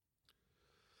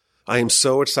I am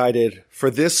so excited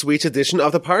for this week's edition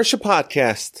of the Parsha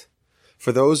Podcast.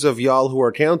 For those of y'all who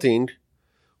are counting,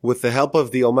 with the help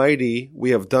of the Almighty, we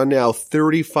have done now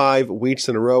 35 weeks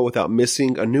in a row without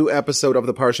missing a new episode of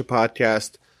the Parsha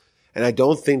Podcast. And I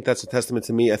don't think that's a testament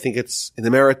to me. I think it's in the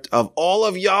merit of all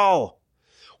of y'all.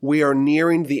 We are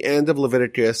nearing the end of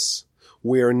Leviticus.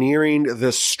 We are nearing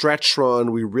the stretch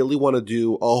run. We really want to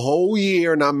do a whole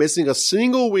year, not missing a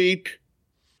single week.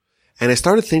 And I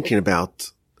started thinking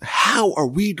about how are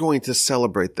we going to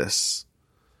celebrate this?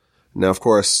 Now, of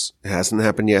course, it hasn't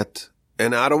happened yet.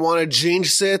 And I don't want to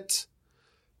jinx it.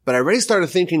 But I already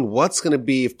started thinking what's going to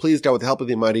be if, please God, with the help of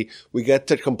the Almighty, we get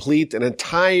to complete an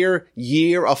entire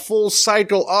year, a full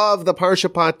cycle of the Parsha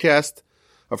Podcast.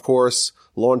 Of course,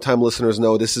 long-time listeners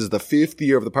know this is the 5th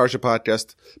year of the Parsha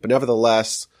Podcast. But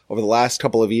nevertheless, over the last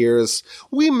couple of years,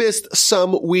 we missed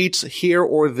some weeks here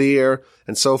or there.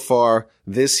 And so far,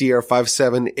 this year,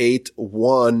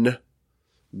 5781,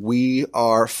 we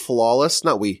are flawless.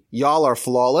 Not we, y'all are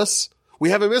flawless.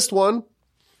 We haven't missed one.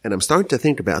 And I'm starting to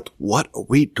think about what are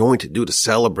we going to do to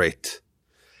celebrate?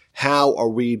 How are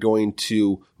we going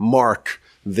to mark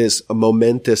this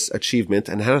momentous achievement?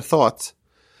 And I had a thought,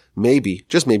 maybe,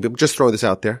 I'm just throwing this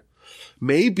out there,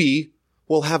 maybe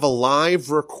we'll have a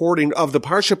live recording of the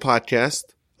Parsha Podcast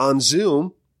on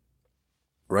Zoom.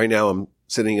 Right now I'm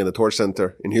sitting in the Torch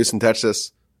Center in Houston,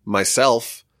 Texas,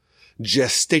 myself,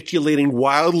 gesticulating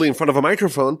wildly in front of a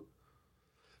microphone.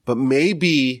 But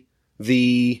maybe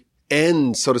the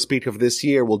end, so to speak, of this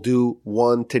year, we'll do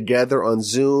one together on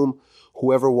Zoom.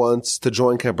 Whoever wants to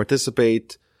join can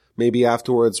participate. Maybe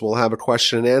afterwards we'll have a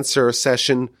question and answer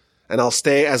session, and I'll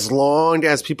stay as long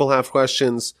as people have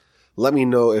questions. Let me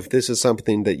know if this is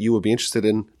something that you would be interested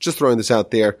in. Just throwing this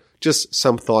out there. Just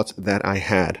some thoughts that I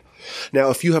had. Now,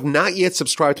 if you have not yet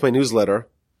subscribed to my newsletter,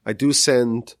 I do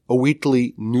send a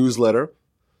weekly newsletter.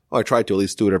 I try to at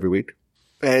least do it every week.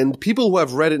 And people who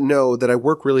have read it know that I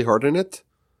work really hard on it.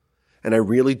 And I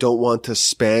really don't want to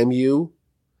spam you.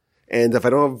 And if I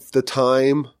don't have the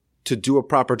time to do a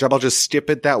proper job, I'll just skip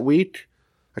it that week.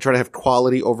 I try to have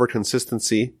quality over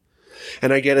consistency.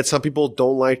 And I get it. Some people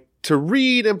don't like to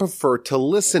read and prefer to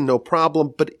listen, no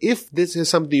problem. But if this is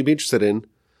something you'd be interested in,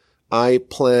 I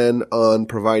plan on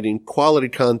providing quality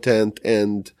content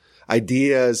and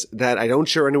ideas that I don't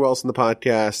share anywhere else in the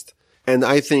podcast. And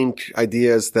I think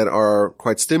ideas that are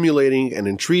quite stimulating and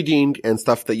intriguing and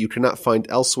stuff that you cannot find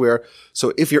elsewhere.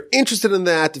 So if you're interested in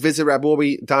that, visit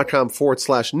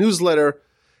rabbiwolbe.com/newsletter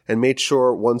and make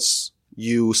sure once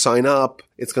you sign up,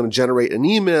 it's going to generate an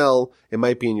email. It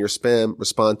might be in your spam.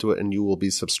 Respond to it and you will be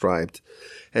subscribed.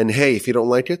 And hey, if you don't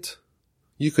like it,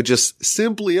 you could just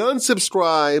simply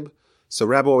unsubscribe. So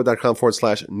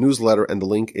rabbiwolbe.com/newsletter, and the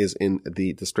link is in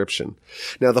the description.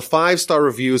 Now, the 5-star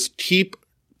reviews keep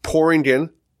pouring in,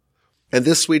 and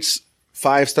this week's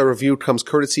 5-star review comes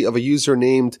courtesy of a user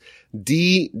named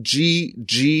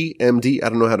DGGMD. I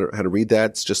don't know how to read that.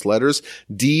 It's just letters.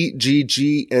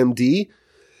 DGGMD.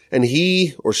 And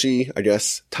he or she, I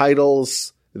guess,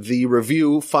 titles the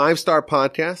review 5-star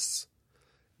podcasts.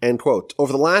 And quote,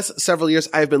 over the last several years,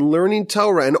 I have been learning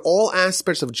Torah and all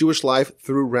aspects of Jewish life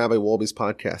through Rabbi Wolbe's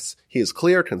podcasts. He is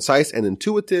clear, concise, and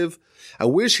intuitive. I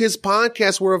wish his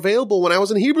podcasts were available when I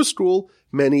was in Hebrew school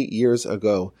many years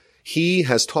ago. He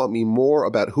has taught me more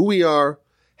about who we are,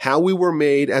 how we were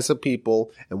made as a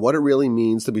people, and what it really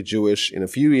means to be Jewish in a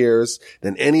few years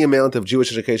than any amount of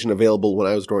Jewish education available when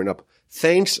I was growing up.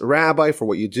 Thanks, Rabbi, for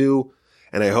what you do.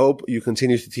 And I hope you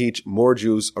continue to teach more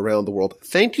Jews around the world.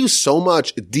 Thank you so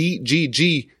much,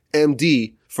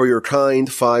 DGGMD, for your kind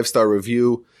 5-star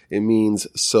review. It means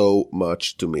so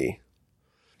much to me.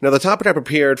 Now, the topic I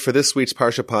prepared for this week's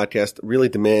Parsha Podcast really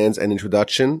demands an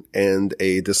introduction and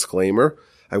a disclaimer.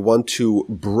 I want to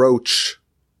broach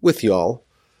with y'all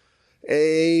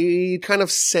a kind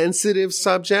of sensitive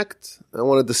subject. I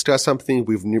want to discuss something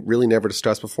we've really never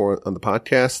discussed before on the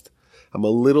podcast. I'm a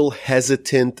little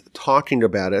hesitant talking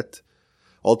about it.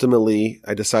 Ultimately,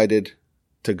 I decided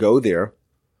to go there.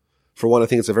 For one, I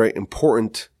think it's a very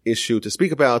important issue to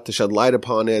speak about, to shed light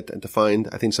upon it, and to find,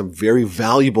 I think, some very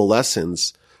valuable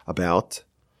lessons about.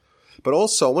 But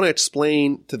also, I want to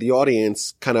explain to the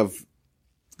audience kind of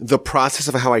the process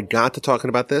of how I got to talking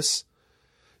about this.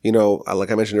 You know,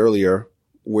 like I mentioned earlier,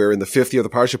 we're in the 5th year of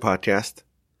the Parsha Podcast,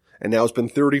 and now it's been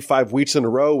 35 weeks in a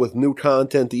row with new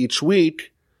content each week.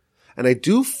 And I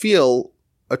do feel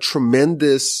a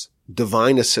tremendous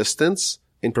divine assistance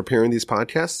in preparing these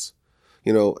podcasts.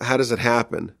 You know, how does it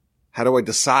happen? How do I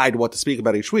decide what to speak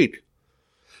about each week?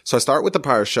 So I start with the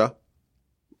Parsha.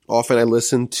 Often I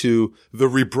listen to the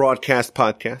rebroadcast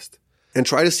podcast and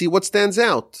try to see what stands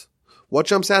out. What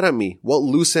jumps out at me? What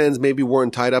loose ends maybe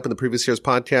weren't tied up in the previous year's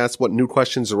podcast? What new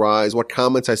questions arise? What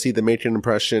comments I see that make an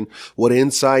impression? What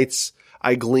insights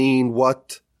I glean?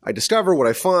 What I discover? What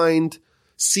I find?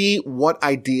 See what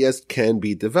ideas can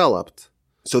be developed.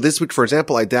 So this week, for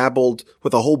example, I dabbled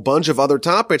with a whole bunch of other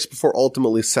topics before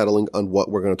ultimately settling on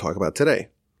what we're going to talk about today.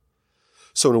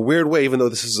 So in a weird way, even though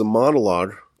this is a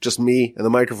monologue, just me and the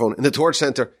microphone in the Torch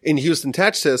Center in Houston,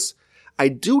 Texas, I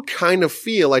do kind of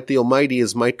feel like the Almighty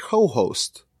is my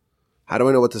co-host. How do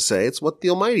I know what to say? It's what the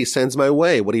Almighty sends my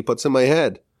way, what he puts in my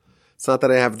head. It's not that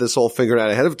I have this all figured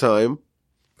out ahead of time.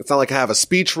 It's not like I have a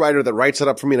speechwriter that writes it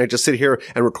up for me and I just sit here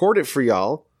and record it for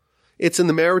y'all. It's in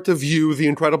the merit of you, the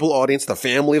incredible audience, the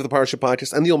family of the Parsha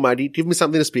Podcast, and the Almighty give me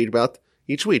something to speak about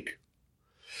each week.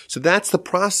 So that's the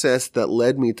process that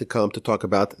led me to come to talk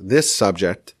about this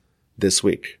subject this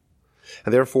week.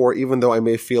 And therefore, even though I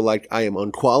may feel like I am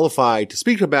unqualified to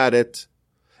speak about it,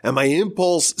 and my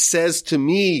impulse says to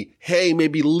me, hey,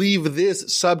 maybe leave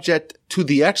this subject to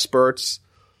the experts,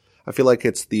 I feel like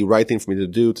it's the right thing for me to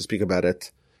do to speak about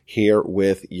it here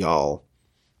with y'all.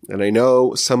 And I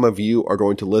know some of you are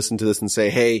going to listen to this and say,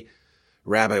 hey,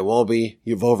 Rabbi Wolbe,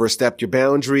 you've overstepped your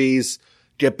boundaries.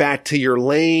 Get back to your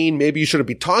lane. Maybe you shouldn't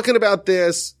be talking about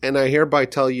this. And I hereby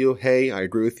tell you, hey, I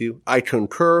agree with you. I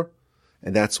concur.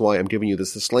 And that's why I'm giving you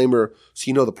this disclaimer, so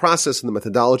you know the process and the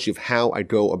methodology of how I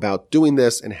go about doing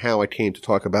this and how I came to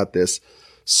talk about this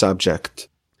subject.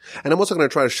 And I'm also going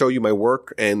to try to show you my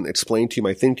work and explain to you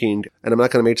my thinking. And I'm not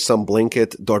going to make some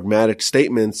blanket dogmatic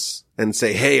statements and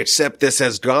say, hey, accept this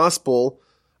as gospel.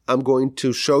 I'm going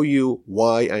to show you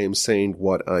why I am saying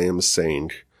what I am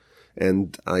saying.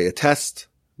 And I attest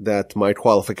that my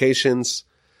qualifications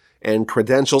and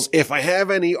credentials, if I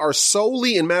have any, are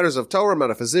solely in matters of Torah. I'm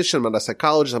not a physician, I'm not a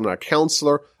psychologist, I'm not a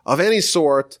counselor of any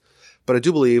sort. But I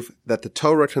do believe that the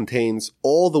Torah contains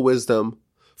all the wisdom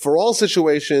for all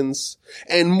situations,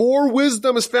 and more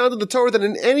wisdom is found in the Torah than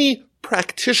in any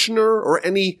practitioner or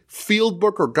any field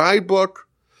book or guidebook.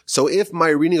 So if my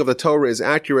reading of the Torah is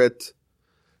accurate,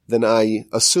 then I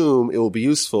assume it will be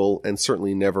useful and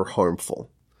certainly never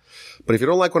harmful. But if you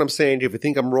don't like what I'm saying, if you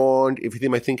think I'm wrong, if you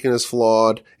think my thinking is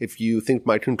flawed, if you think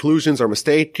my conclusions are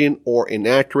mistaken or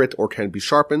inaccurate or can be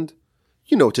sharpened,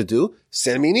 you know what to do.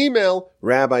 Send me an email,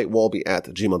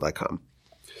 rabbiwolbe@gmail.com.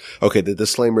 Okay, the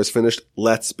disclaimer is finished.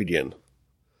 Let's begin.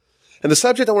 And the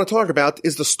subject I want to talk about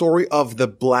is the story of the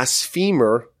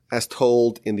blasphemer as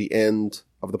told in the end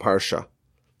of the Parsha.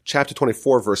 Chapter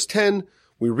 24, verse 10,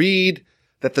 we read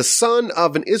that the son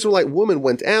of an Israelite woman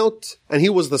went out, and he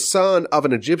was the son of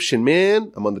an Egyptian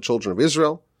man among the children of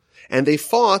Israel, and they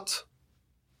fought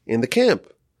in the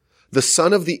camp. The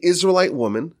son of the Israelite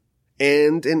woman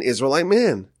and an Israelite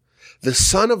man. The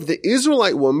son of the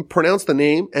Israelite woman pronounced the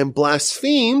name and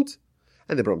blasphemed,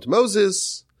 and they brought him to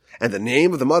Moses. And the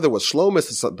name of the mother was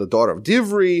Shlomis, the daughter of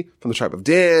Divri, from the tribe of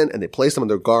Dan, and they placed them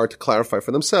under guard to clarify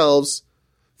for themselves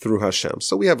through Hashem.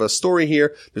 So we have a story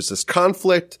here. There's this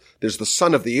conflict. There's the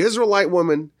son of the Israelite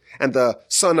woman and the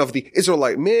son of the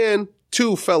Israelite man.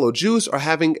 Two fellow Jews are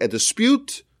having a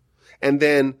dispute. And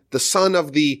then the son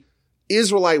of the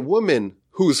Israelite woman,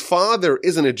 whose father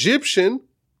is an Egyptian,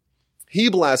 he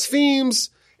blasphemes,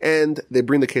 and they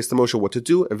bring the case to Moshe what to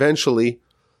do. Eventually,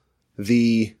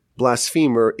 the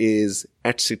blasphemer is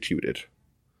executed.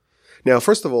 Now,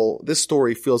 first of all, this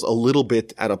story feels a little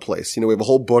bit out of place. You know, we have a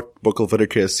whole book of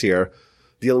Leviticus here,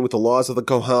 dealing with the laws of the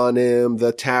Kohanim,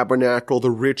 the tabernacle,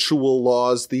 the ritual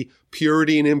laws, the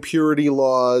purity and impurity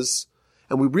laws,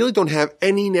 and we really don't have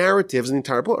any narratives in the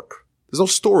entire book. There's no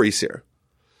stories here.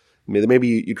 Maybe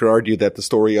you could argue that the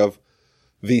story of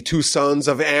the two sons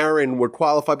of Aaron would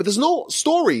qualify, but there's no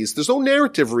stories. There's no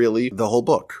narrative, really, the whole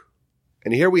book.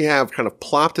 And here we have kind of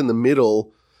plopped in the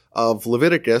middle of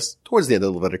Leviticus, towards the end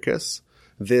of Leviticus,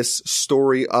 this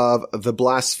story of the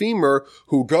blasphemer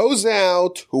who goes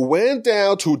out, who went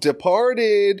out, who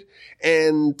departed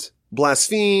and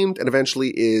blasphemed and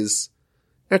eventually is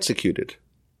executed.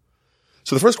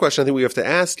 So the first question I think we have to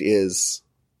ask is,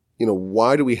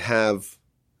 why do we have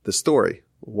the story?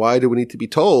 Why do we need to be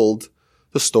told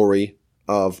the story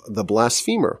of the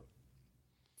blasphemer?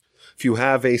 If you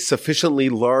have a sufficiently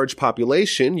large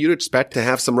population, you'd expect to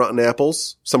have some rotten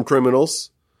apples, some criminals.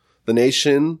 The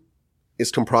nation is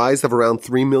comprised of around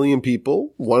 3 million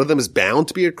people. One of them is bound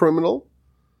to be a criminal.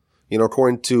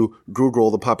 According to Google,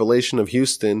 the population of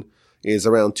Houston is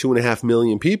around 2.5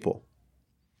 million people.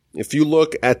 If you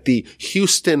look at the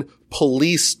Houston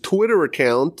Police Twitter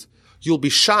account, you'll be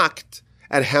shocked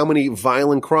at how many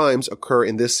violent crimes occur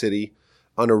in this city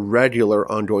on a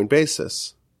regular, ongoing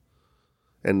basis.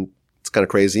 And it's kind of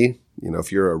crazy.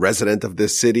 if you're a resident of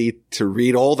this city, to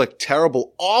read all the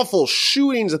terrible, awful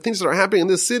shootings and things that are happening in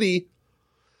this city.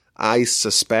 I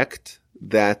suspect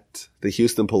that the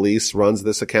Houston police runs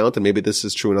this account, and maybe this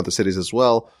is true in other cities as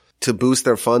well, to boost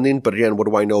their funding. But again, what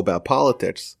do I know about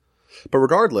politics? But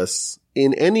regardless,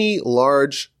 in any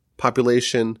large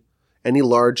population, any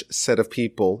large set of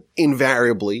people,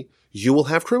 invariably, you will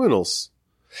have criminals.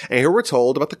 And here we're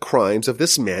told about the crimes of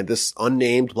this man, this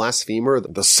unnamed blasphemer,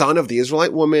 the son of the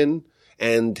Israelite woman,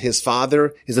 and his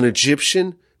father is an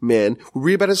Egyptian man. We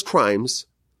read about his crimes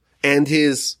and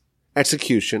his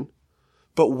execution.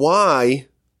 But why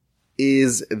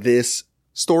is this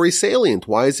story salient?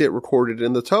 Why is it recorded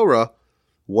in the Torah?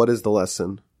 What is the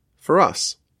lesson for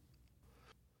us?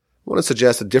 I want to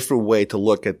suggest a different way to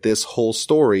look at this whole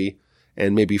story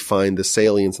and maybe find the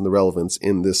salience and the relevance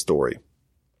in this story.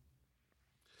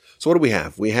 So what do we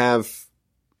have? We have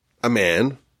a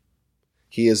man.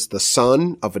 He is the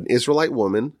son of an Israelite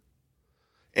woman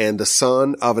and the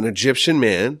son of an Egyptian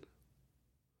man.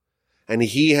 And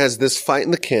he has this fight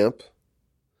in the camp.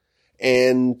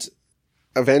 And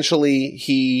eventually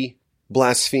he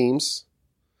blasphemes.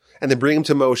 And they bring him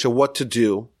to Moshe what to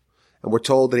do. And we're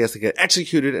told that he has to get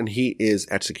executed, and he is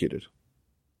executed.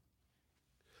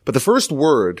 But the first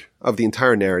word of the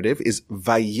entire narrative is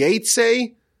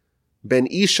Vayetze ben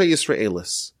Isha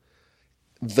Yisraelis.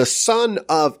 The son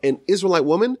of an Israelite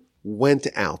woman went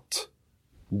out,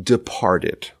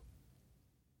 departed.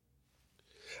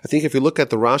 I think if you look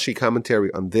at the Rashi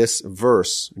commentary on this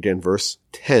verse, again, verse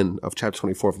 10 of chapter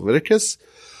 24 of Leviticus,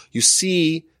 you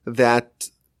see that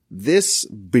this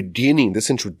beginning, this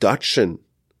introduction,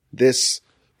 this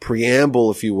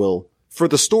preamble, if you will, for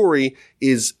the story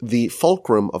is the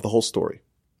fulcrum of the whole story.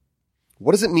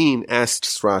 What does it mean,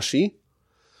 asks Rashi?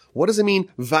 What does it mean?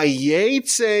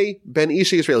 Vayetze ben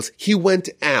Isha Yisraelis. He went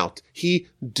out. He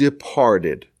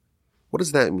departed. What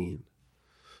does that mean?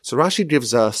 So Rashi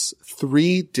gives us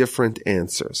three different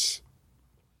answers.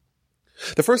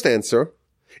 The first answer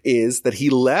is that he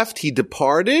left, he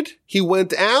departed, he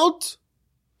went out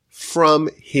from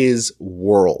his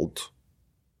world.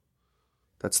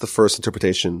 That's the first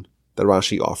interpretation that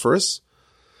Rashi offers.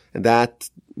 And that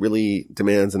really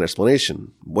demands an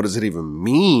explanation. What does it even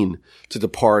mean to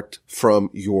depart from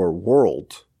your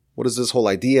world? What is this whole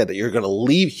idea that you're going to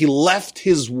leave? He left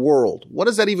his world. What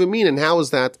does that even mean? And how is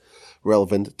that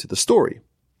relevant to the story?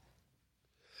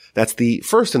 That's the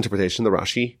first interpretation that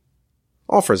Rashi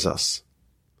offers us.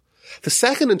 The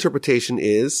second interpretation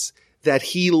is that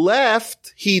he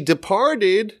left, he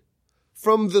departed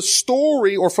from the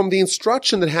story or from the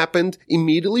instruction that happened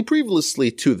immediately previously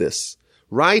to this.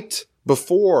 Right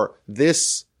before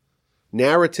this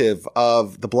narrative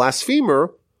of the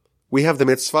blasphemer, we have the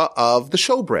mitzvah of the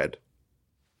showbread.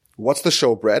 What's the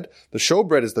showbread? The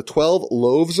showbread is the 12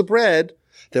 loaves of bread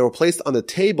that were placed on the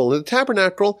table in the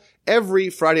tabernacle every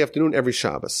Friday afternoon, every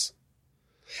Shabbos.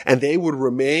 And they would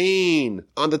remain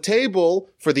on the table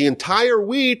for the entire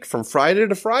week from Friday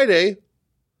to Friday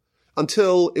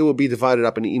until it will be divided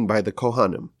up and eaten by the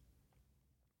Kohanim.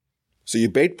 So you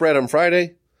bake bread on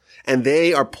Friday, and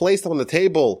they are placed on the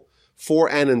table for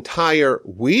an entire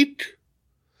week.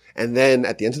 And then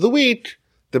at the end of the week,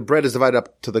 the bread is divided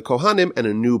up to the Kohanim and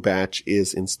a new batch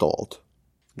is installed.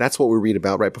 That's what we read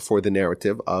about right before the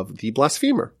narrative of the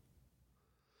blasphemer.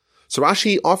 So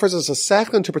Rashi offers us a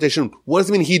second interpretation. What does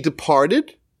it mean he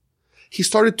departed? He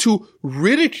started to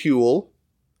ridicule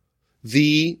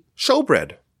the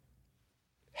showbread.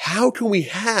 How can we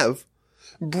have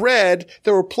bread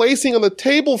that we're placing on the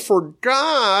table for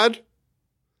God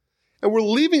and we're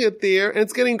leaving it there and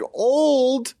it's getting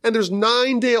old and there's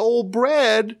 9-day-old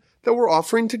bread that we're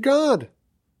offering to God?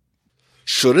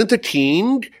 Shouldn't the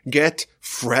king get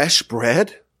fresh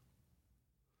bread?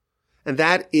 And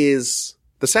that is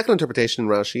the second interpretation in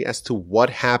Rashi as to what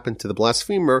happened to the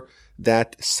blasphemer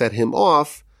that set him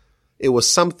off. It was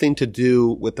something to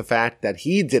do with the fact that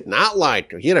he did not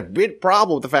like, or he had a big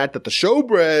problem with the fact that the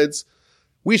showbreads,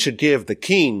 we should give the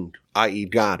king, i.e.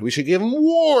 God, we should give him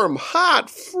warm, hot,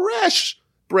 fresh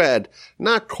bread,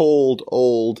 not cold,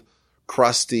 old,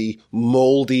 crusty,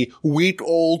 moldy,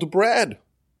 week-old bread.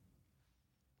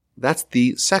 That's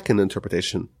the second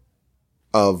interpretation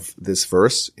of this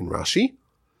verse in Rashi.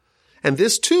 And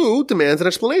this too demands an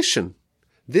explanation.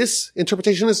 This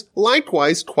interpretation is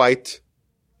likewise quite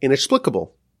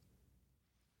inexplicable.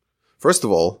 First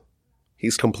of all,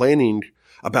 he's complaining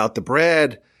about the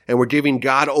bread and we're giving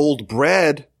God old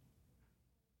bread.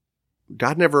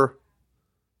 God never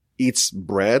eats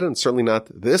bread, and certainly not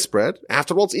this bread.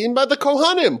 After all, it's eaten by the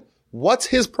Kohanim. What's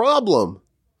his problem?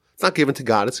 It's not given to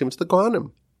God, it's given to the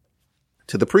Kohanim,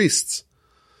 to the priests.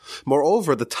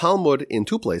 Moreover, the Talmud in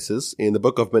two places, in the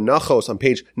book of Menachos on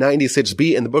page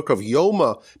 96b and the book of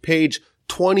Yoma, page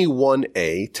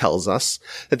 21a, tells us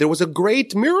that there was a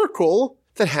great miracle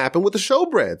that happened with the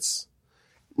showbreads.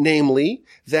 Namely,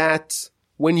 that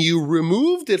when you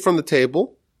removed it from the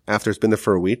table, after it's been there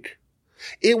for a week,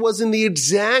 it was in the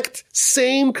exact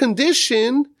same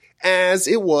condition as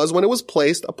it was when it was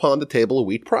placed upon the table a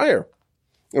week prior.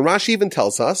 And Rashi even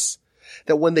tells us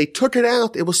that when they took it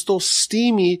out, it was still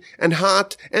steamy and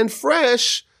hot and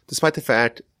fresh, despite the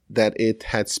fact that it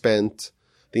had spent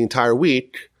the entire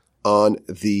week on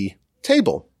the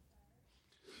table.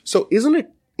 So isn't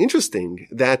it interesting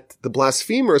that the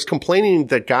blasphemer is complaining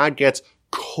that God gets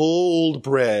cold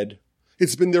bread?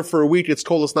 It's been there for a week, it's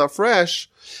cold, it's not fresh.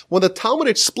 When the Talmud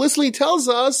explicitly tells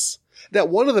us that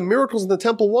one of the miracles in the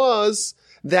temple was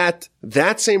that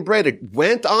same bread, it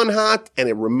went on hot and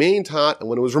it remained hot, and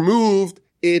when it was removed,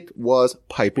 it was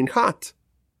piping hot.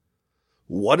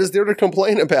 What is there to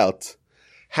complain about?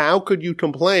 How could you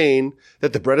complain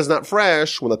that the bread is not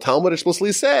fresh when the Talmud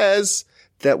explicitly says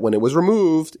that when it was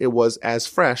removed, it was as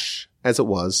fresh as it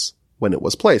was when it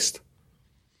was placed?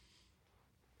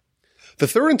 The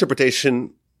third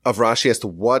interpretation of Rashi as to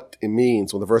what it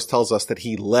means when the verse tells us that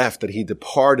he left, that he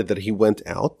departed, that he went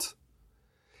out,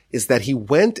 is that he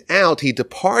went out, he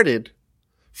departed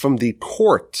from the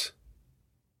court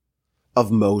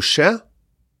of Moshe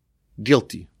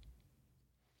guilty.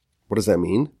 What does that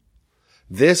mean?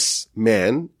 This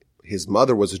man, his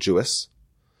mother was a Jewess,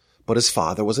 but his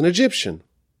father was an Egyptian.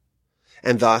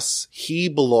 And thus he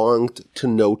belonged to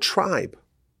no tribe.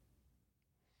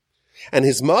 And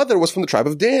his mother was from the tribe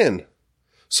of Dan.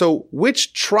 So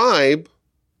which tribe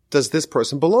does this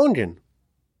person belong in?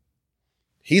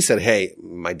 He said, hey,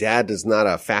 my dad is not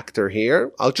a factor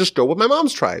here. I'll just go with my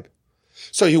mom's tribe.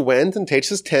 So he went and takes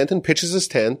his tent and pitches his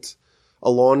tent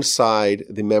alongside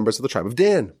the members of the tribe of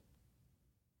Dan.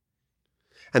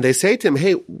 And they say to him,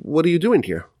 hey, what are you doing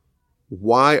here?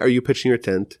 Why are you pitching your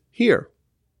tent here?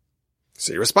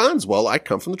 So he responds, well, I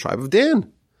come from the tribe of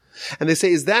Dan. And they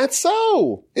say, is that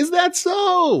so? Is that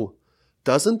so?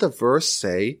 Doesn't the verse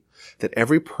say that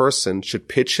every person should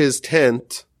pitch his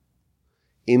tent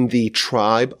in the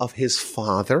tribe of his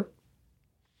father?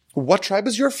 What tribe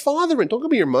is your father in? Don't go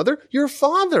be your mother, your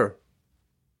father.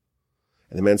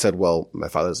 And the man said, well, my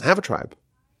father doesn't have a tribe,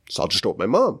 so I'll just go with my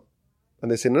mom. And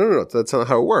they say, no, that's not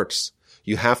how it works.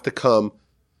 You have to come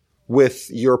with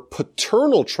your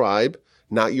paternal tribe,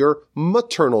 not your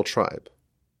maternal tribe.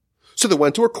 So they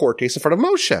went to a court case in front of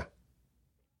Moshe.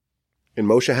 And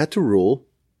Moshe had to rule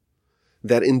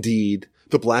that indeed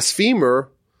the blasphemer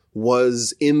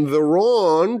was in the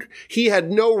wrong. He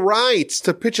had no rights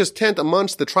to pitch his tent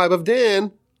amongst the tribe of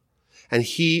Dan. And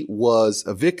he was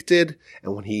evicted.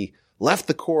 And when he left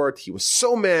the court, he was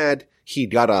so mad, he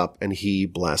got up and he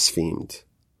blasphemed.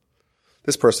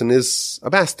 This person is a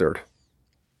bastard.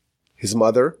 His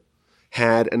mother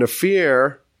had an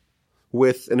affair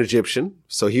with an Egyptian,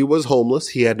 so he was homeless,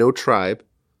 he had no tribe,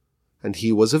 and he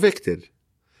was evicted.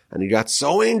 And he got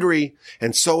so angry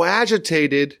and so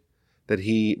agitated that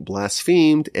he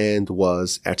blasphemed and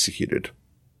was executed.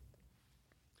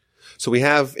 So we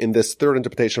have in this third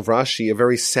interpretation of Rashi a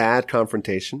very sad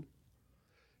confrontation.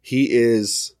 He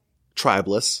is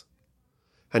tribeless,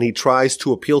 and he tries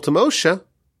to appeal to Moshe,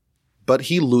 but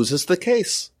he loses the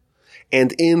case.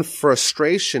 And in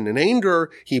frustration and anger,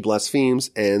 he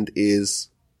blasphemes and is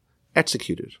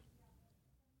executed.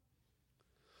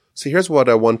 So here's what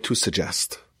I want to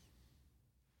suggest.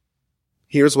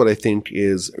 Here's what I think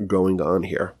is going on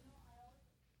here.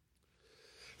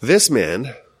 This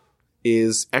man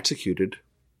is executed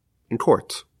in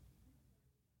court.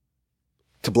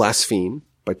 To blaspheme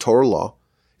by Torah law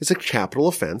is a capital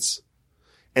offense,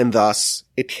 and thus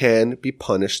it can be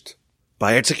punished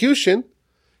by execution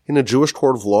in a Jewish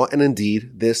court of law, and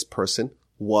indeed this person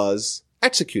was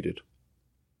executed.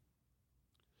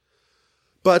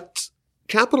 But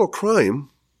capital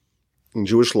crime in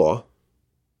Jewish law,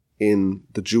 in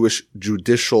the Jewish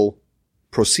judicial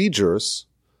procedures,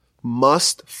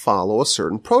 must follow a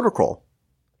certain protocol.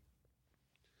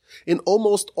 In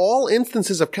almost all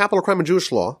instances of capital crime in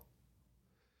Jewish law,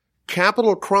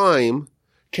 capital crime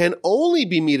can only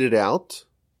be meted out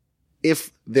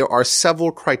if there are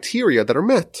several criteria that are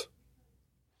met.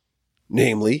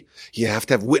 Namely, you have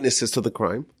to have witnesses to the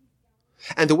crime,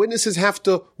 and the witnesses have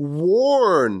to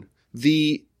warn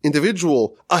the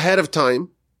individual ahead of time,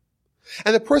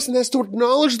 and the person has to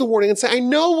acknowledge the warning and say, I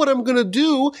know what I'm going to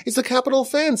do is a capital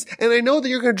offense, and I know that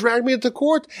you're going to drag me into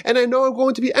court, and I know I'm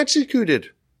going to be executed.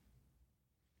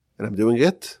 And I'm doing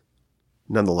it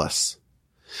nonetheless.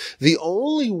 The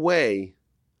only way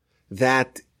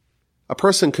that a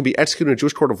person can be executed in a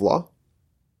Jewish court of law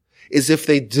is if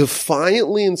they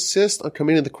defiantly insist on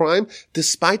committing the crime,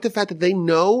 despite the fact that they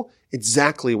know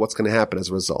exactly what's going to happen as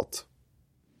a result.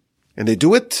 And they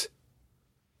do it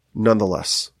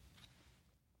nonetheless.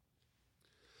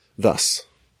 Thus,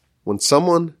 when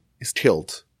someone is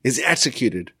killed, is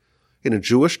executed in a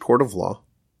Jewish court of law,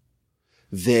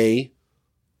 they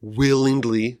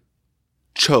willingly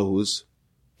chose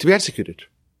to be executed.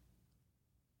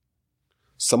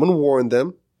 Someone warned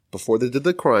them before they did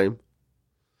the crime,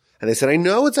 and they said, I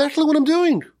know exactly what I'm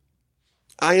doing.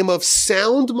 I am of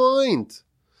sound mind.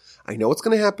 I know what's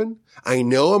going to happen. I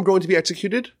know I'm going to be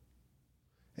executed,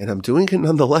 and I'm doing it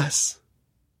nonetheless.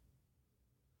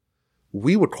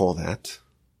 We would call that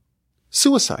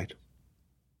suicide.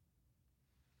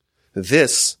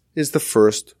 This is the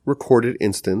first recorded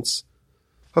instance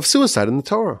of suicide in the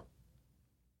Torah.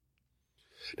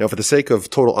 Now, for the sake of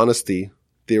total honesty,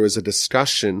 there is a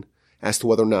discussion as to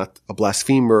whether or not a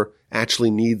blasphemer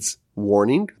actually needs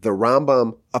warning. The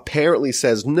Rambam apparently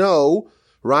says no.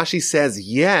 Rashi says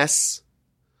yes.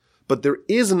 But there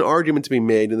is an argument to be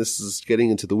made, and this is getting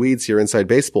into the weeds here, inside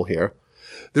baseball here.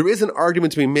 There is an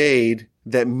argument to be made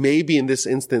that maybe in this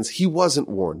instance he wasn't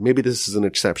warned. Maybe this is an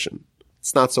exception.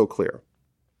 It's not so clear.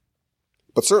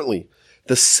 But certainly,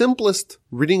 the simplest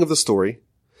reading of the story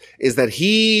is that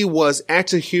he was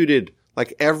executed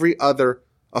like every other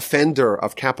offender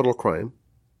of capital crime.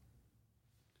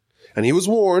 And he was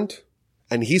warned,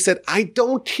 and he said, I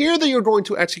don't care that you're going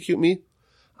to execute me.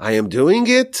 I am doing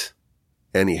it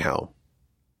anyhow.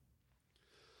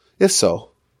 If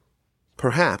so,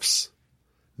 perhaps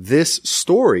this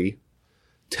story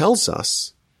tells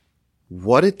us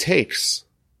what it takes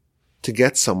to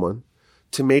get someone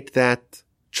to make that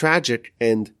tragic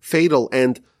and fatal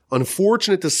and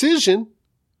unfortunate decision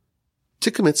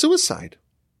to commit suicide.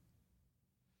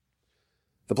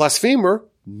 The blasphemer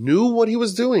knew what he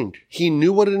was doing. He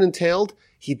knew what it entailed.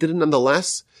 He did it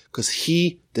nonetheless because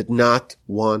he did not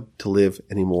want to live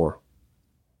anymore.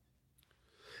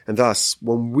 And thus,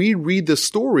 when we read the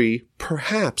story,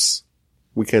 perhaps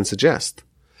we can suggest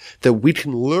that we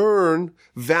can learn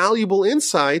valuable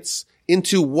insights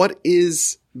into what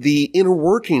is the inner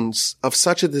workings of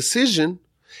such a decision,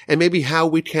 and maybe how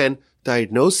we can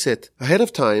diagnose it ahead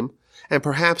of time, and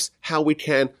perhaps how we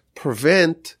can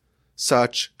prevent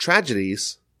such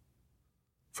tragedies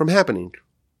from happening.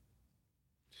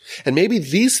 And maybe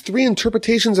these three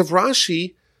interpretations of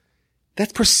Rashi,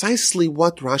 that's precisely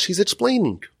what Rashi's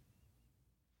explaining.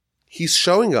 He's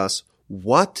showing us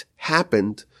what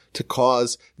happened to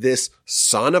cause this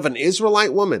son of an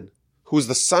Israelite woman, who's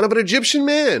the son of an Egyptian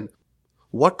man,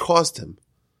 what caused him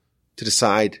to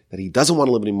decide that he doesn't want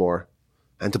to live anymore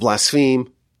and to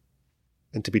blaspheme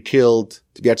and to be killed,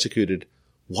 to be executed?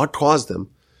 What caused him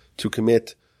to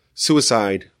commit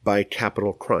suicide by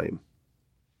capital crime?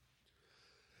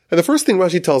 And the first thing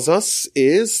Rashi tells us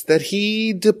is that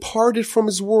he departed from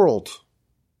his world.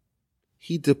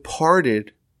 He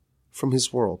departed from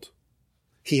his world.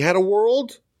 He had a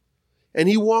world and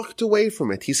he walked away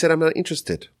from it. He said, I'm not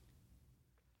interested.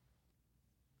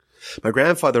 My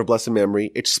grandfather, of blessed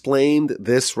memory, explained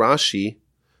this Rashi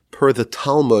per the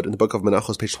Talmud in the book of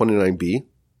Menachos, page 29b.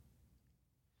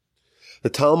 The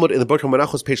Talmud in the book of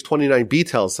Menachos, page 29b,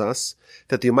 tells us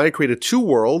that the Almighty created two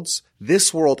worlds,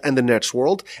 this world and the next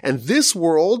world, and this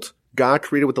world God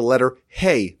created with the letter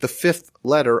Hey, the fifth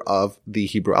letter of the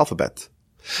Hebrew alphabet.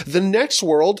 The next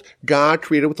world God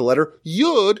created with the letter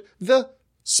Yud, the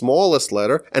smallest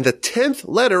letter, and the 10th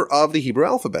letter of the Hebrew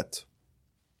alphabet.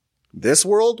 This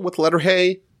world with the letter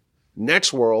Hey,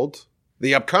 next world,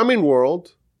 the upcoming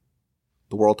world,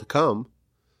 the world to come,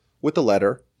 with the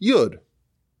letter Yud.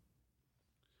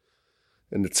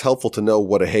 And it's helpful to know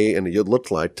what a Hey and a Yud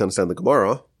looked like to understand the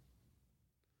Gemara.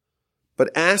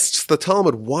 But asks the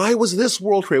Talmud, why was this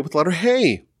world created with the letter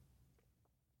Hey?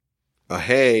 A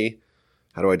Hey,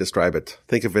 how do I describe it?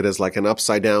 Think of it as like an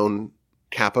upside down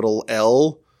capital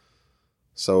L.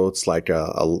 So it's like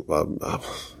I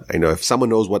know if someone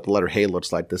knows what the letter Hey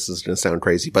looks like, this is going to sound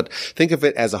crazy, but think of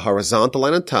it as a horizontal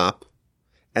line on top.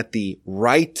 At the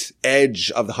right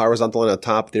edge of the horizontal line on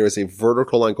top, there is a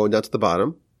vertical line going down to the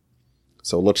bottom.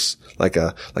 So it looks like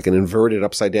an inverted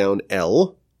upside down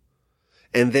L.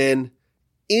 And then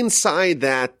inside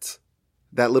that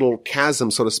little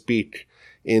chasm, so to speak,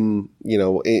 inside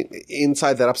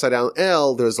that upside down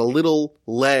L, there's a little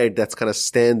leg that's kind of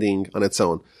standing on its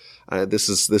own. This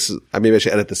is, maybe I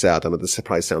should edit this out. I know this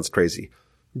probably sounds crazy.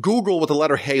 Google what the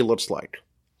letter Hey looks like,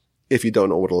 if you don't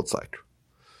know what it looks like.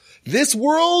 This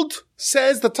world,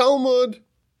 says the Talmud,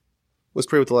 was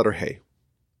created with the letter Hey.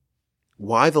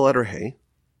 Why the letter Hey?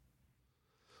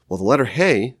 Well, the letter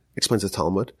Hey, explains the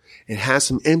Talmud, it has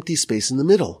some empty space in the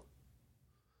middle.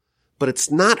 But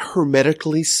it's not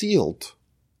hermetically sealed.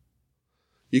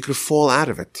 You could fall out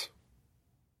of it.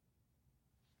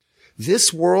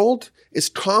 This world is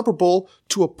comparable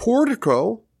to a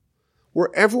portico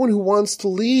where everyone who wants to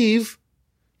leave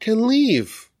can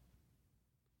leave.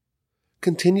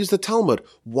 Continues the Talmud.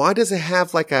 Why does it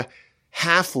have like a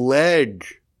half leg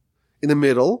in the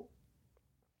middle?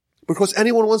 Because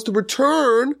anyone who wants to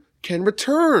return can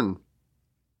return.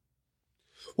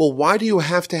 Well, why do you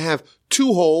have to have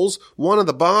two holes, one on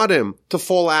the bottom to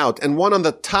fall out and one on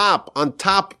the top, on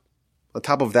top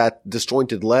of that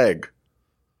disjointed leg?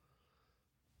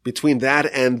 Between that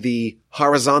and the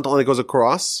horizontal line that goes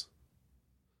across?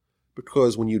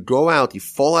 Because when you go out, you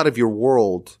fall out of your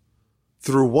world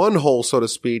through one hole, so to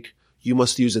speak, you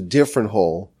must use a different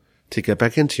hole to get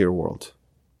back into your world.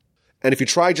 And if you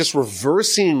try just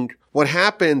reversing what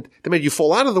happened that made you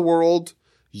fall out of the world,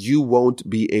 you won't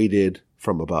be aided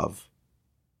from above.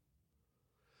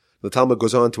 The Talmud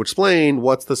goes on to explain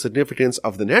what's the significance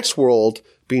of the next world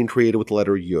being created with the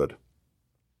letter Yud.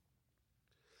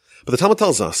 But the Talmud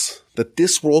tells us that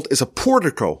this world is a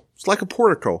portico. It's like a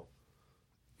portico.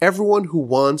 Everyone who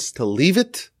wants to leave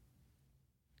it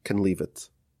can leave it.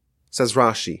 Says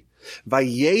Rashi,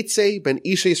 Vayetze ben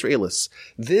Isha Yisraelis.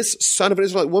 This son of an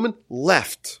Israelite woman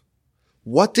left.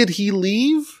 What did he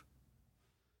leave?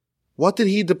 What did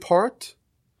he depart?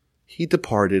 He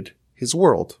departed his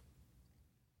world.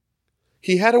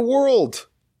 He had a world.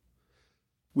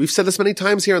 We've said this many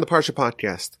times here on the Parsha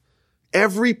podcast.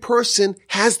 Every person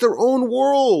has their own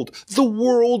world. The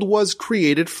world was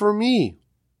created for me.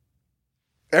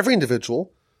 Every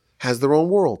individual has their own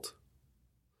world.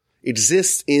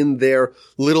 Exists in their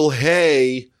little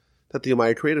hay that the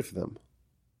Almighty created for them.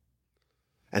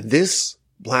 And this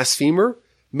blasphemer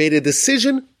made a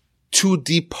decision to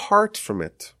depart from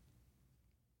it.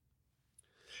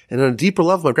 And on a deeper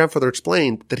level, my grandfather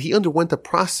explained that he underwent a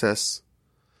process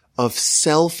of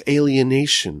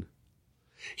self-alienation.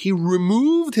 He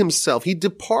removed himself. He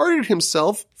departed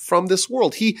himself from this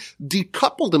world. He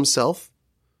decoupled himself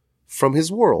from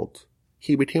his world.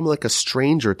 He became like a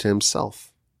stranger to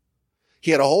himself.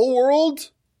 He had a whole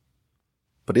world,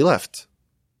 but he left.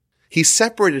 He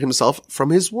separated himself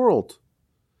from his world.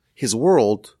 His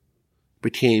world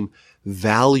became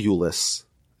valueless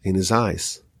in his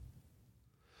eyes.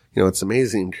 You know, it's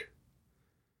amazing.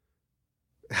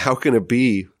 How can it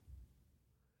be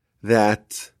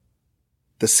that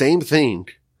the same thing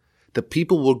that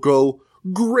people will go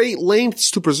great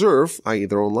lengths to preserve, i.e.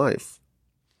 their own life,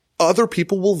 other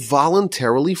people will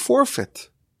voluntarily forfeit?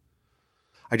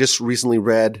 I just recently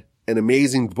read an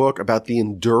amazing book about the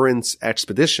Endurance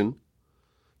Expedition.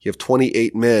 You have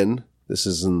 28 men. This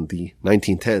is in the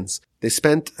 1910s. They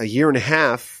spent a year and a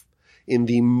half in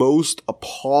the most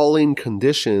appalling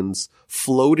conditions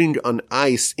floating on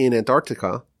ice in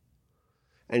Antarctica.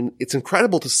 And it's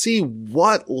incredible to see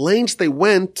what lengths they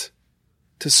went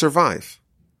to survive.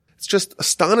 It's just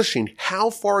astonishing how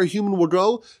far a human will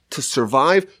go to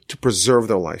survive, to preserve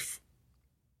their life.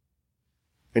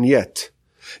 And yet,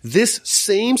 this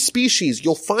same species,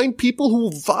 you'll find people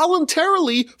who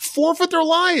voluntarily forfeit their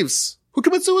lives, who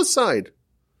commit suicide.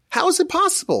 How is it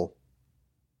possible?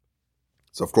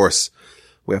 So, of course,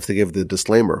 we have to give the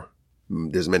disclaimer.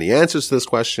 There's many answers to this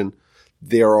question.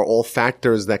 There are all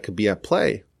factors that could be at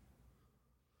play.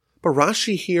 But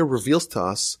Rashi here reveals to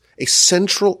us a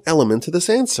central element to this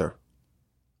answer.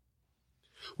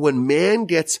 When man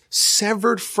gets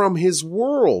severed from his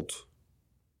world,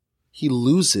 he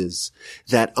loses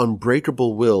that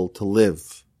unbreakable will to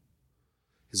live.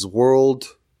 His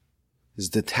world is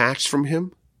detached from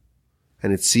him,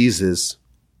 and it ceases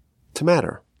to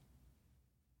matter.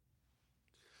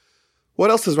 What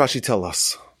else does Rashi tell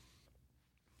us?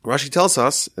 Rashi tells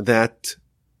us that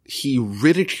he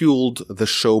ridiculed the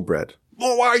showbread.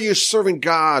 Oh, why are you serving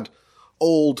God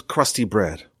old, crusty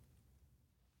bread?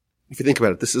 If you think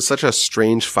about it, this is such a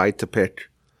strange fight to pick.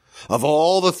 Of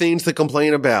all the things to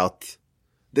complain about,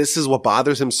 this is what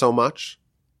bothers him so much.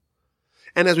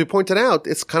 And as we pointed out,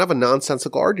 it's kind of a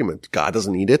nonsensical argument. God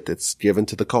doesn't eat it. It's given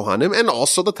to the Kohanim. And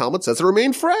also the Talmud says it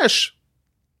remained fresh.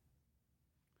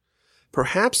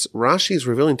 Perhaps Rashi is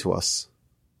revealing to us,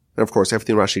 and of course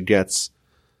everything Rashi gets,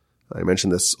 I mention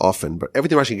this often, but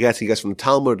everything Rashi gets, he gets from the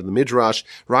Talmud and the Midrash.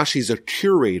 Rashi's a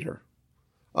curator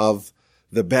of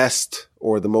the best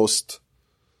or the most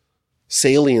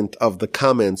salient of the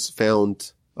comments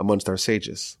found amongst our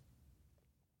sages.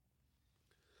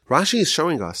 Rashi is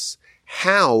showing us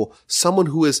how someone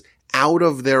who is out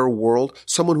of their world,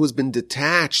 someone who has been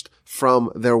detached from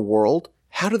their world,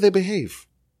 how do they behave?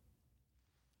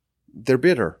 They're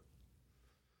bitter.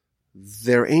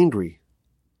 They're angry.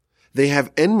 They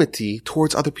have enmity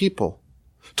towards other people,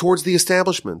 towards the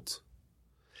establishment.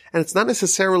 And it's not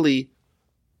necessarily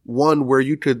one where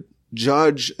you could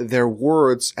judge their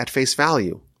words at face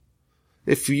value.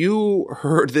 If you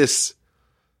heard this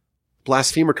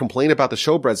blasphemer complain about the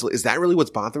showbreads, is that really what's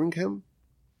bothering him?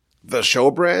 The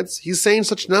showbreads? He's saying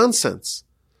such nonsense.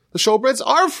 The showbreads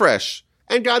are fresh,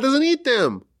 and God doesn't eat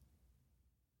them.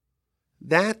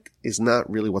 That is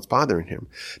not really what's bothering him.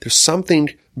 There's something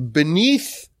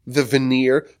beneath the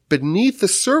veneer, beneath the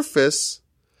surface,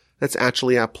 that's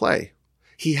actually at play.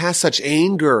 He has such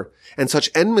anger and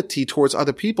such enmity towards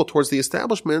other people, towards the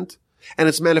establishment, and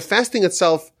it's manifesting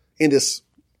itself in this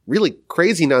really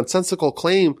crazy, nonsensical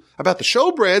claim about the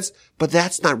showbreads, but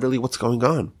that's not really what's going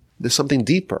on. There's something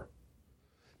deeper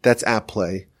that's at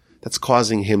play that's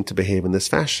causing him to behave in this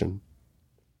fashion.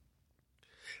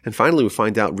 And finally, we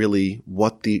find out really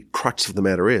what the crux of the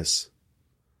matter is.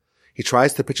 He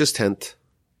tries to pitch his tent,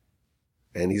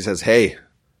 and he says, hey,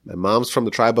 my mom's from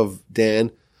the tribe of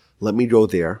Dan. Let me go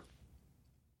there.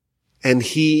 And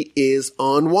he is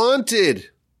unwanted.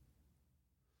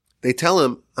 They tell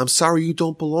him, I'm sorry you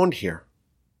don't belong here.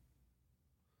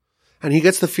 And he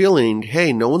gets the feeling,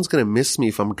 hey, no one's going to miss me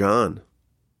if I'm gone.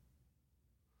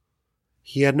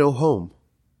 He had no home.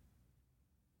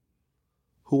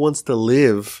 Who wants to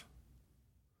live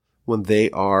when they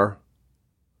are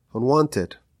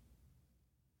unwanted?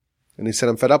 And he said,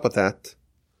 I'm fed up with that.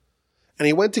 And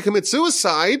he went to commit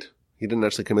suicide. He didn't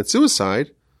actually commit suicide,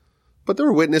 but there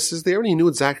were witnesses there and he knew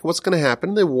exactly what's going to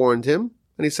happen. They warned him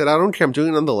and he said, I don't care. I'm doing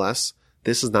it nonetheless.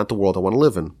 This is not the world I want to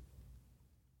live in.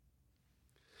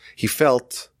 He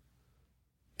felt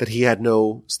that he had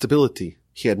no stability.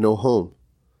 He had no home.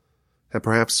 And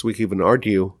perhaps we could even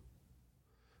argue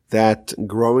that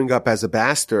growing up as a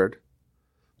bastard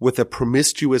with a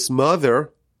promiscuous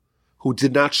mother who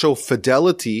did not show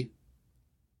fidelity,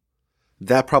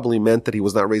 that probably meant that he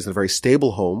was not raised in a very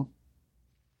stable home.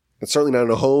 And certainly not in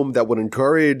a home that would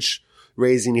encourage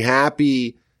raising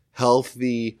happy,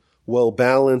 healthy,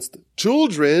 well-balanced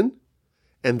children.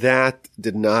 And that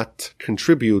did not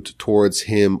contribute towards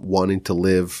him wanting to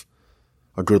live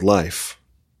a good life.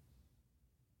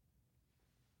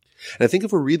 And I think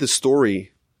if we read the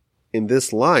story in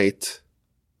this light,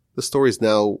 the story is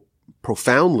now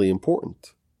profoundly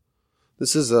important.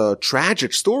 This is a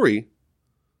tragic story,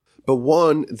 but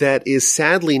one that is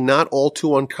sadly not all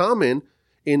too uncommon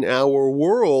in our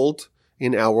world,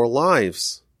 in our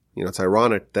lives. You know, it's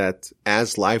ironic that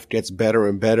as life gets better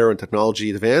and better and technology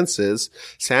advances,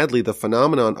 sadly the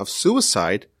phenomenon of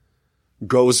suicide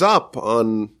goes up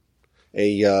on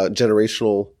a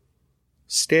generational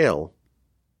scale.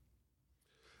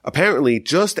 Apparently,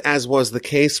 just as was the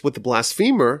case with the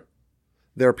blasphemer,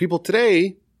 there are people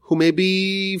today who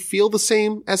maybe feel the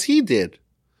same as he did.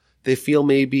 They feel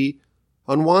maybe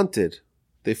unwanted.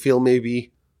 They feel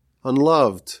maybe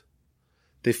unloved.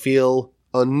 They feel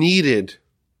unneeded.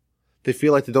 They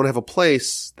feel like they don't have a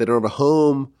place. They don't have a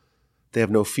home. They have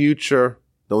no future.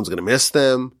 No one's going to miss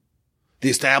them. The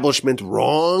establishment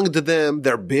wronged them.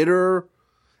 They're bitter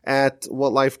at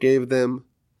what life gave them.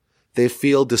 They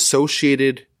feel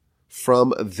dissociated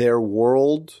from their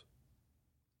world.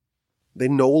 They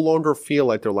no longer feel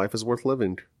like their life is worth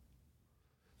living.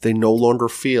 They no longer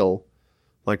feel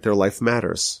like their life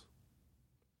matters.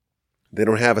 They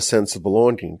don't have a sense of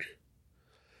belonging.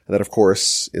 And that, of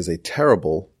course, is a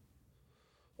terrible,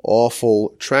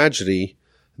 awful tragedy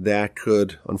that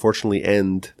could unfortunately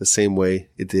end the same way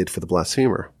it did for the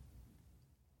blasphemer.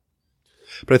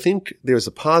 But I think there's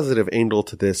a positive angle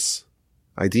to this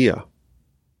idea.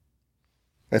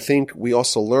 I think we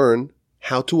also learn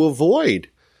how to avoid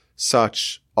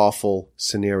such awful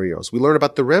scenarios. We learn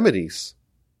about the remedies.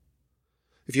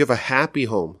 If you have a happy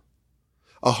home,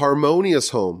 a harmonious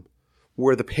home,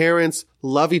 where the parents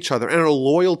love each other and are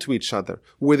loyal to each other,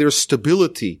 where there's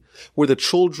stability, where the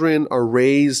children are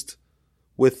raised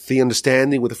with the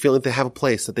understanding, with the feeling that they have a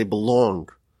place, that they belong,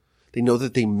 they know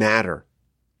that they matter.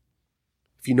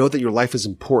 If you know that your life is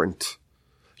important,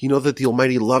 you know that the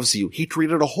Almighty loves you. He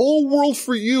created a whole world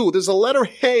for you. There's a letter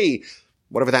Hey,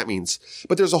 whatever that means.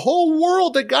 But there's a whole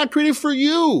world that God created for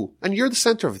you, and you're the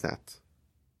center of that.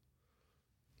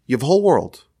 You have a whole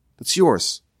world that's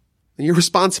yours, and you're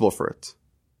responsible for it.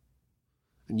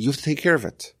 And you have to take care of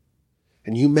it.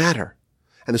 And you matter.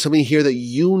 And there's something here that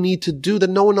you need to do that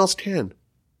no one else can.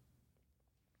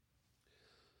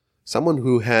 Someone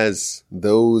who has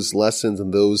those lessons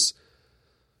and those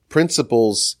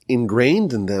principles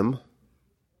ingrained in them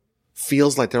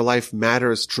feels like their life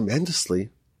matters tremendously.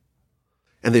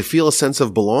 And they feel a sense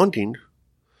of belonging.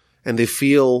 And they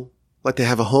feel like they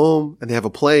have a home and they have a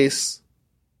place.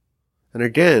 And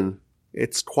again,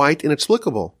 it's quite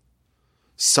inexplicable.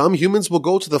 Some humans will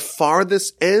go to the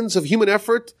farthest ends of human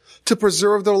effort to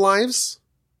preserve their lives.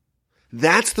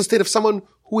 That's the state of someone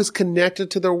who is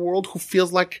connected to their world, who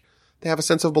feels like they have a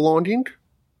sense of belonging,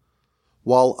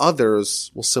 while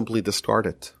others will simply discard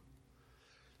it.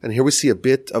 And here we see a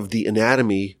bit of the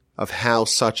anatomy of how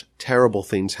such terrible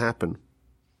things happen.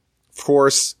 Of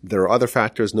course, there are other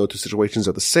factors. No two situations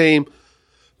are the same,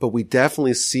 but we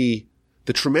definitely see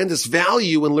the tremendous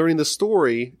value in learning the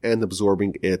story and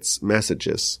absorbing its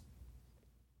messages.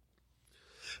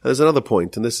 And there's another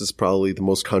point, and this is probably the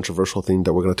most controversial thing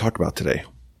that we're going to talk about today.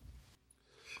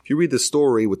 If you read the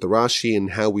story with the Rashi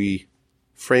and how we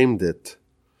framed it,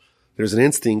 there's an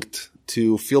instinct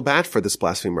to feel bad for this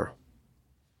blasphemer.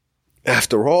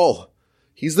 After all,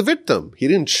 he's the victim. He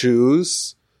didn't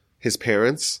choose his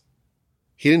parents.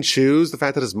 He didn't choose the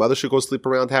fact that his mother should go sleep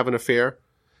around, have an affair.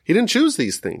 He didn't choose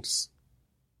these things.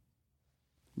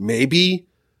 Maybe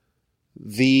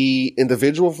the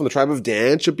individual from the tribe of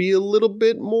Dan should be a little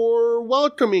bit more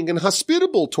welcoming and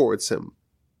hospitable towards him.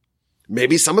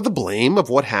 Maybe some of the blame of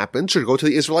what happened should go to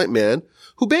the Israelite man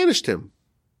who banished him.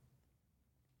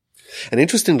 And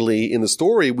interestingly, in the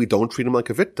story, we don't treat him like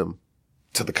a victim.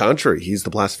 To the contrary, he's the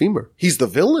blasphemer. He's the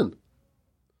villain.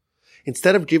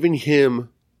 Instead of giving him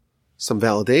some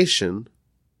validation,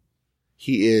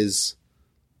 he is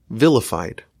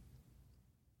vilified.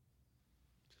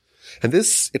 And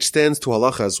this extends to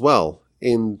halacha as well.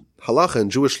 In halacha, in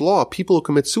Jewish law, people who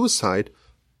commit suicide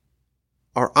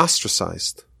are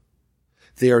ostracized.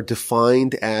 They are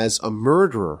defined as a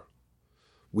murderer.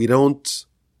 We don't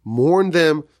mourn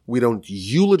them. We don't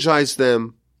eulogize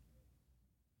them.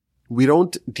 We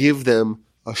don't give them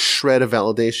a shred of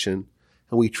validation,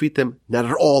 and we treat them not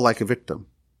at all like a victim.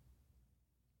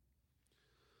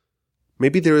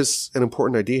 Maybe there is an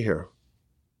important idea here.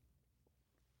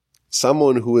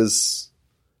 Someone who is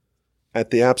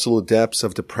at the absolute depths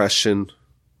of depression,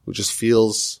 who just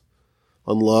feels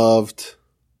unloved,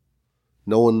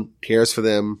 no one cares for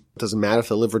them, it doesn't matter if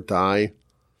they live or die,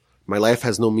 my life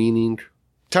has no meaning.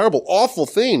 Terrible, awful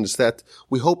things that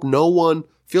we hope no one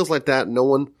feels like that, no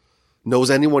one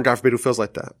knows anyone, God forbid, who feels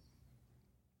like that.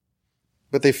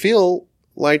 But they feel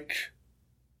like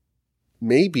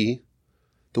maybe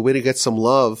the way to get some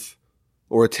love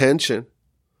or attention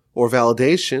or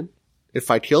validation,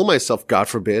 if I kill myself, God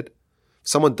forbid, if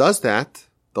someone does that,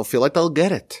 they'll feel like they'll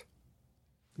get it.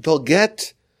 They'll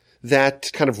get that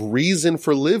kind of reason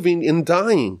for living in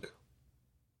dying.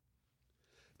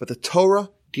 But the Torah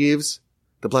gives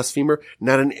the blasphemer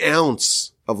not an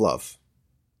ounce of love.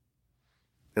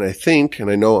 And I think,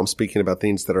 and I know I'm speaking about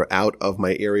things that are out of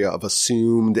my area of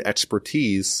assumed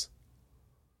expertise,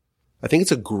 I think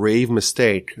it's a grave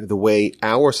mistake the way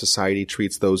our society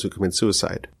treats those who commit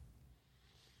suicide.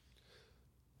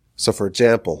 So for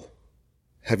example,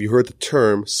 have you heard the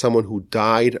term someone who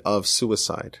died of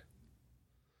suicide?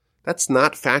 That's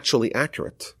not factually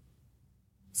accurate.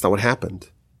 It's not what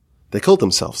happened. They killed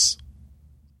themselves.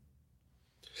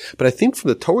 But I think from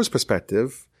the Torah's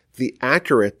perspective, the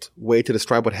accurate way to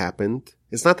describe what happened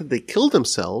is not that they killed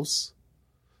themselves,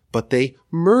 but they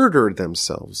murdered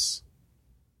themselves.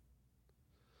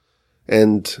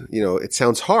 And, it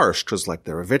sounds harsh because like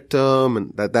they're a victim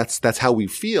and that's how we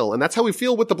feel. And that's how we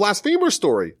feel with the blasphemer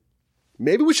story.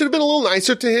 Maybe we should have been a little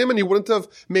nicer to him and he wouldn't have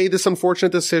made this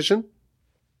unfortunate decision.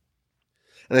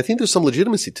 And I think there's some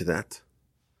legitimacy to that.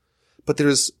 But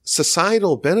there's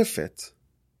societal benefit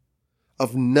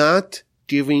of not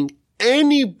giving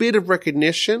any bit of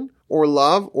recognition or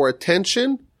love or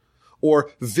attention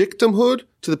or victimhood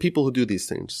to the people who do these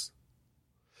things.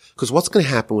 Because what's going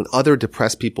to happen when other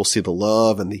depressed people see the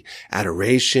love and the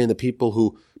adoration, the people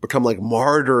who become like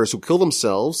martyrs, who kill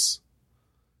themselves?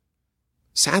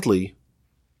 Sadly,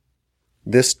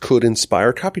 this could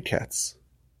inspire copycats.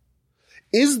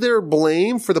 Is there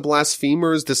blame for the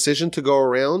blasphemer's decision to go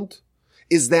around?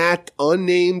 Is that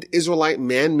unnamed Israelite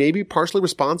man maybe partially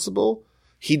responsible?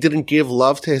 He didn't give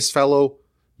love to his fellow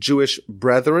Jewish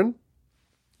brethren?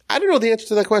 I don't know the answer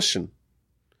to that question.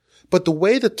 But the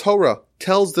way the Torah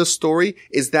tells this story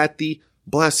is that the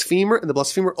blasphemer and the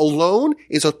blasphemer alone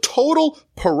is a total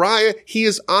pariah. He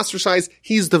is ostracized.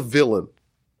 He's the villain.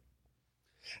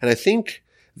 And I think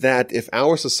that if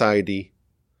our society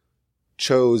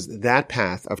chose that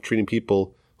path of treating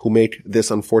people who make this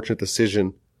unfortunate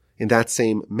decision in that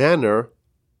same manner,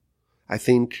 I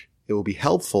think it will be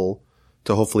helpful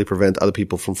to hopefully prevent other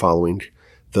people from following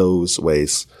those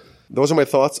ways. Those are my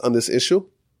thoughts on this issue.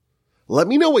 Let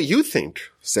me know what you think.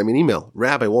 Send me an email,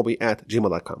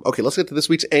 rabbiwolbe@gmail.com. Okay, let's get to this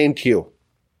week's A&Q.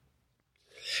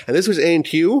 And this was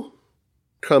A&Q,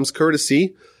 comes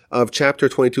courtesy of chapter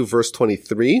 22, verse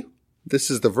 23. This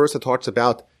is the verse that talks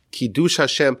about Kiddush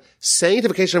Hashem,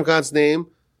 sanctification of God's name,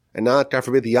 and not, God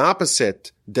forbid, the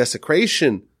opposite,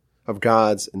 desecration of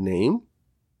God's name.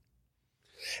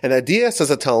 And the idea, says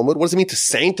the Talmud, what does it mean to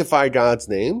sanctify God's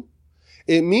name?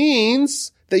 It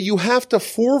means that you have to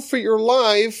forfeit your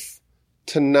life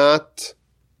to not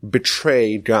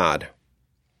betray God.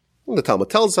 And the Talmud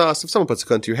tells us, if someone puts a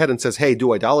gun to your head and says, hey,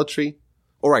 do idolatry,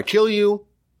 or I kill you,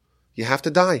 you have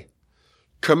to die.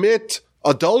 Commit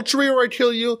adultery or I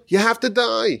kill you, you have to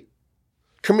die.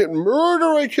 Commit murder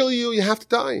or I kill you, you have to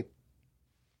die.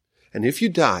 And if you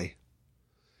die,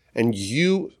 and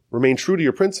you remain true to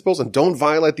your principles and don't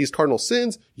violate these cardinal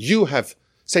sins, you have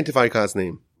sanctified God's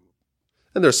name.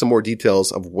 And there's some more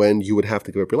details of when you would have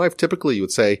to give up your life. Typically, you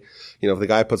would say, if the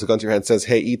guy puts a gun to your head and says,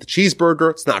 hey, eat the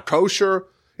cheeseburger, it's not kosher,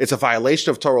 it's a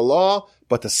violation of Torah law,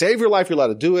 but to save your life, you're allowed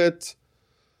to do it.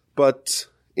 But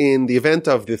in the event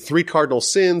of the 3 cardinal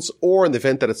sins, or in the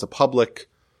event that it's a public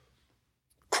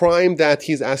crime that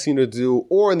he's asking you to do,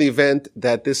 or in the event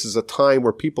that this is a time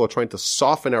where people are trying to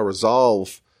soften our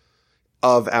resolve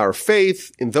of our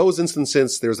faith, in those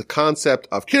instances, there's a concept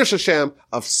of Kiddush Hashem,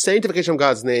 of sanctification of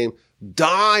God's name.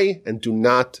 Die and do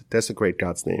not desecrate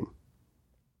God's name.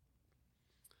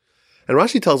 And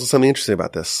Rashi tells us something interesting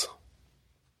about this.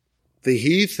 The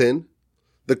heathen,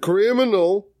 the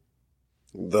criminal,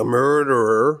 the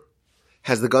murderer,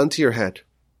 has the gun to your head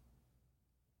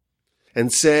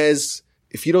and says,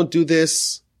 if you don't do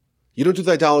this, you don't do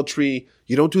the idolatry,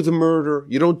 you don't do the murder,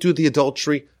 you don't do the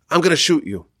adultery, I'm going to shoot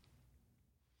you.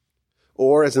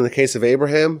 Or, as in the case of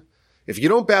Abraham, if you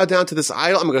don't bow down to this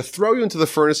idol, I'm going to throw you into the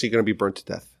furnace, you're going to be burnt to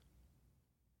death.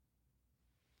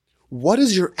 What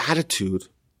is your attitude,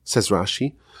 says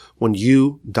Rashi, when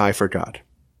you die for God?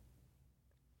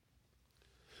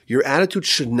 Your attitude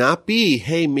should not be,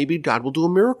 hey, maybe God will do a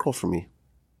miracle for me.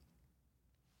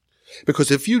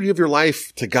 Because if you give your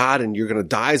life to God and you're going to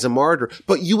die as a martyr,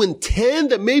 but you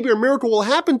intend that maybe a miracle will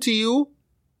happen to you,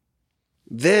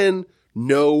 then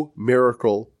no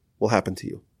miracle will happen to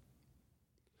you.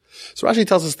 So Rashi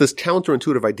tells us this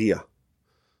counterintuitive idea,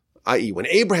 i.e., when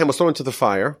Abraham was thrown into the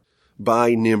fire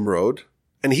by Nimrod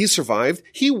and he survived,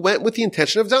 he went with the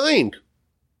intention of dying.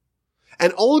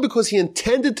 And only because he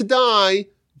intended to die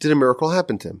did a miracle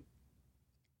happen to him.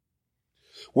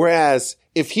 Whereas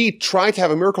if he tried to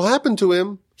have a miracle happen to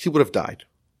him, he would have died.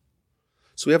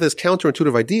 So we have this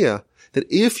counterintuitive idea that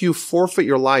if you forfeit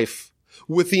your life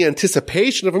with the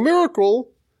anticipation of a miracle,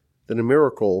 then a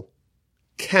miracle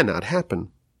cannot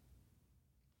happen.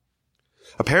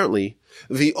 Apparently,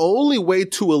 the only way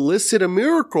to elicit a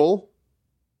miracle,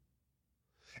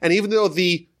 and even though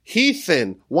the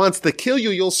heathen wants to kill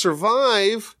you, you'll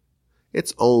survive,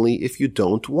 it's only if you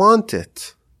don't want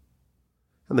it.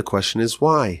 And the question is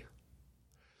why?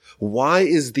 Why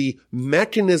is the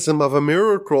mechanism of a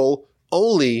miracle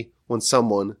only when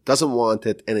someone doesn't want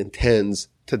it and intends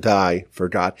to die for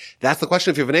God? That's the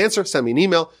question. If you have an answer, send me an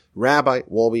email,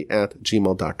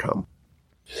 rabbiwolbe@gmail.com.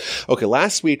 Okay,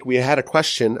 last week we had a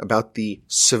question about the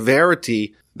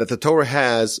severity that the Torah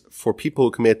has for people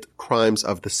who commit crimes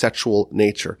of the sexual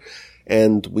nature.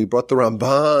 And we brought the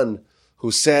Ramban,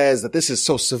 who says that this is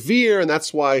so severe, and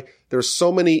that's why there's so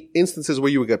many instances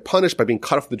where you would get punished by being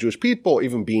cut off from the Jewish people, or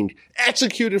even being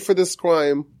executed for this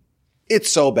crime.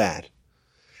 It's so bad.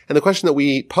 And the question that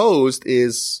we posed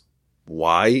is,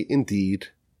 why indeed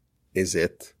is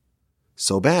it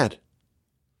so bad?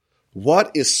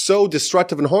 What is so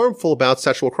destructive and harmful about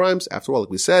sexual crimes? After all, like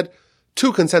we said,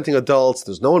 2 consenting adults,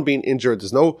 there's no one being injured,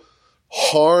 there's no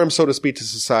harm, so to speak, to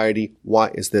society.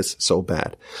 Why is this so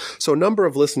bad? So a number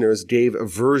of listeners gave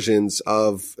versions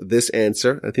of this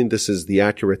answer. I think this is the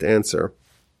accurate answer.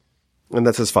 And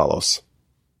that's as follows.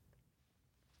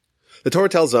 The Torah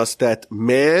tells us that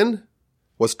man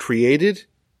was created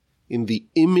in the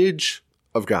image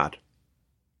of God.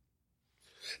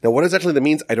 Now, what exactly that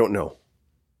means, I don't know.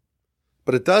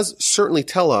 But it does certainly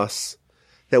tell us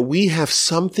that we have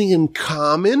something in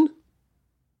common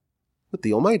with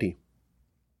the Almighty.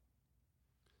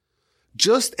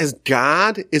 Just as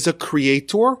God is a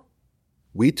creator,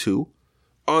 we too,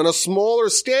 on a smaller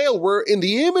scale, we're in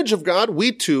the image of God,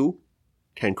 we too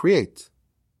can create.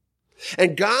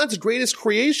 And God's greatest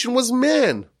creation was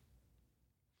man.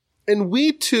 And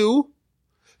we too,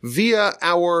 via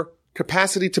our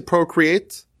capacity to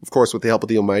procreate, of course with the help of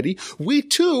the Almighty, we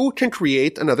too can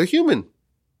create another human.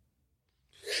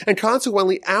 And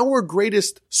consequently, our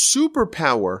greatest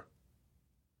superpower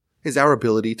is our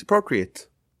ability to procreate.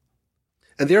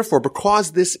 And therefore,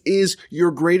 because this is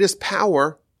your greatest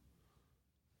power,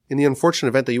 in the unfortunate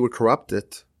event that you would corrupt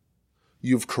it,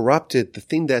 you've corrupted the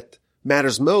thing that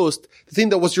matters most, the thing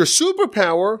that was your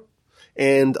superpower,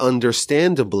 and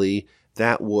understandably,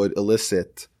 that would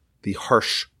elicit the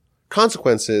harsh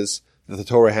consequences that the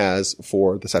Torah has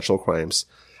for the sexual crimes.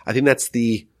 I think that's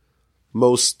the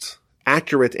most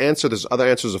accurate answer. There's other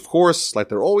answers, of course, like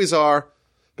there always are,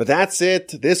 but that's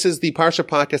it. This is the Parsha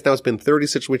podcast. Now it's been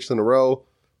 36 weeks in a row.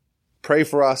 Pray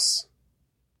for us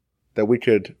that we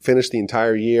could finish the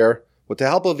entire year with the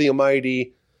help of the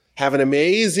Almighty. Have an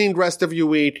amazing rest of your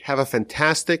week. Have a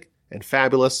fantastic and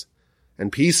fabulous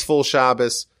and peaceful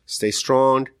Shabbos. Stay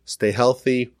strong. Stay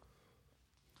healthy.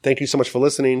 Thank you so much for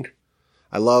listening.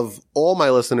 I love all my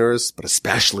listeners, but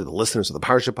especially the listeners of the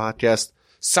Parsha podcast.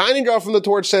 Signing off from the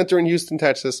Torch Center in Houston,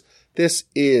 Texas. This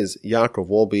is Yaakov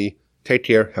Wolbe. Take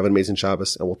care. Have an amazing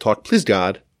Shabbos. And we'll talk, please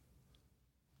God,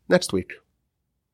 next week.